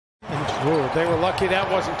Ooh, they were lucky that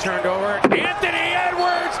wasn't turned over. Anthony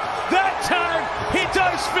Edwards, that time he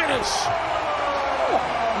does finish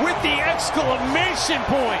with the exclamation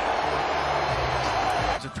point.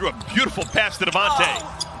 Threw a beautiful pass to Devontae.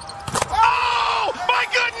 Oh my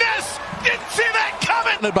goodness! Didn't see that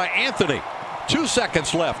coming! By Anthony. 2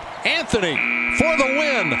 seconds left. Anthony for the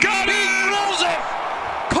win. Got it! He throws it!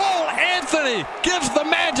 Cole Anthony gives the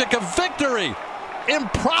Magic a victory.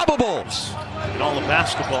 Improbable. And all the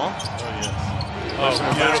basketball.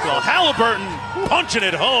 Basketball. Halliburton punching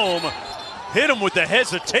it home. Hit him with the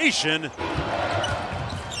hesitation.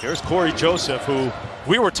 Here's Corey Joseph, who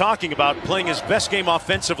we were talking about playing his best game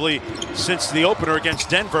offensively since the opener against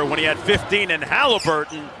Denver when he had 15, and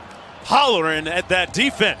Halliburton hollering at that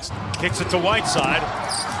defense. Kicks it to Whiteside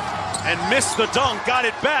and missed the dunk, got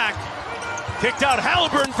it back. Kicked out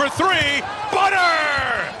Halliburton for three.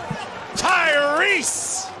 Butter!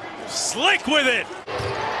 Tyrese slick with it.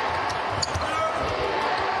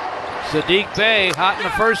 Saddiq Bey hot in the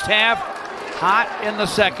first half, hot in the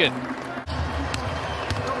second.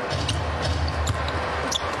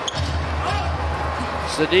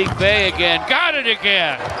 Saddiq Bey again, got it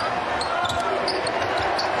again.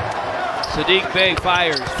 Saddiq Bey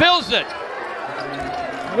fires, fills it.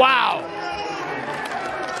 Wow.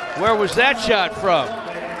 Where was that shot from?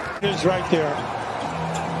 It's right there.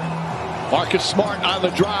 Marcus Smart on the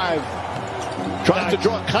drive. Tries to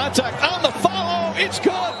draw contact on the follow. It's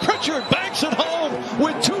good. Pritchard banks it home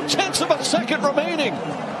with 0.2 of a second remaining.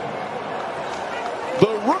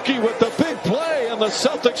 The rookie with the big play, and the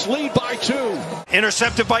Celtics lead by 2.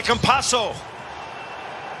 Intercepted by Campasso.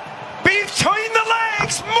 Between the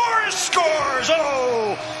legs, Morris scores.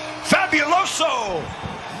 Oh, fabuloso.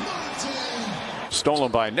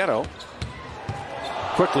 Stolen by Neto.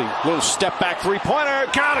 Quickly, little step back three-pointer.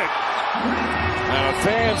 Got it. And the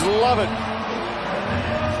fans love it.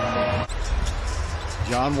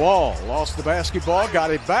 John Wall lost the basketball,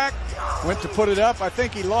 got it back, went to put it up. I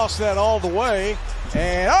think he lost that all the way.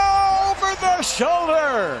 And over the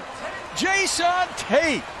shoulder, Jason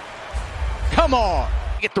Tate. Come on.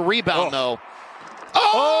 Get the rebound, though.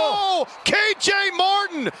 Oh! KJ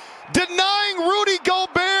Martin denying Rudy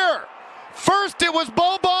Gobert. First it was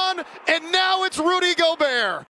ball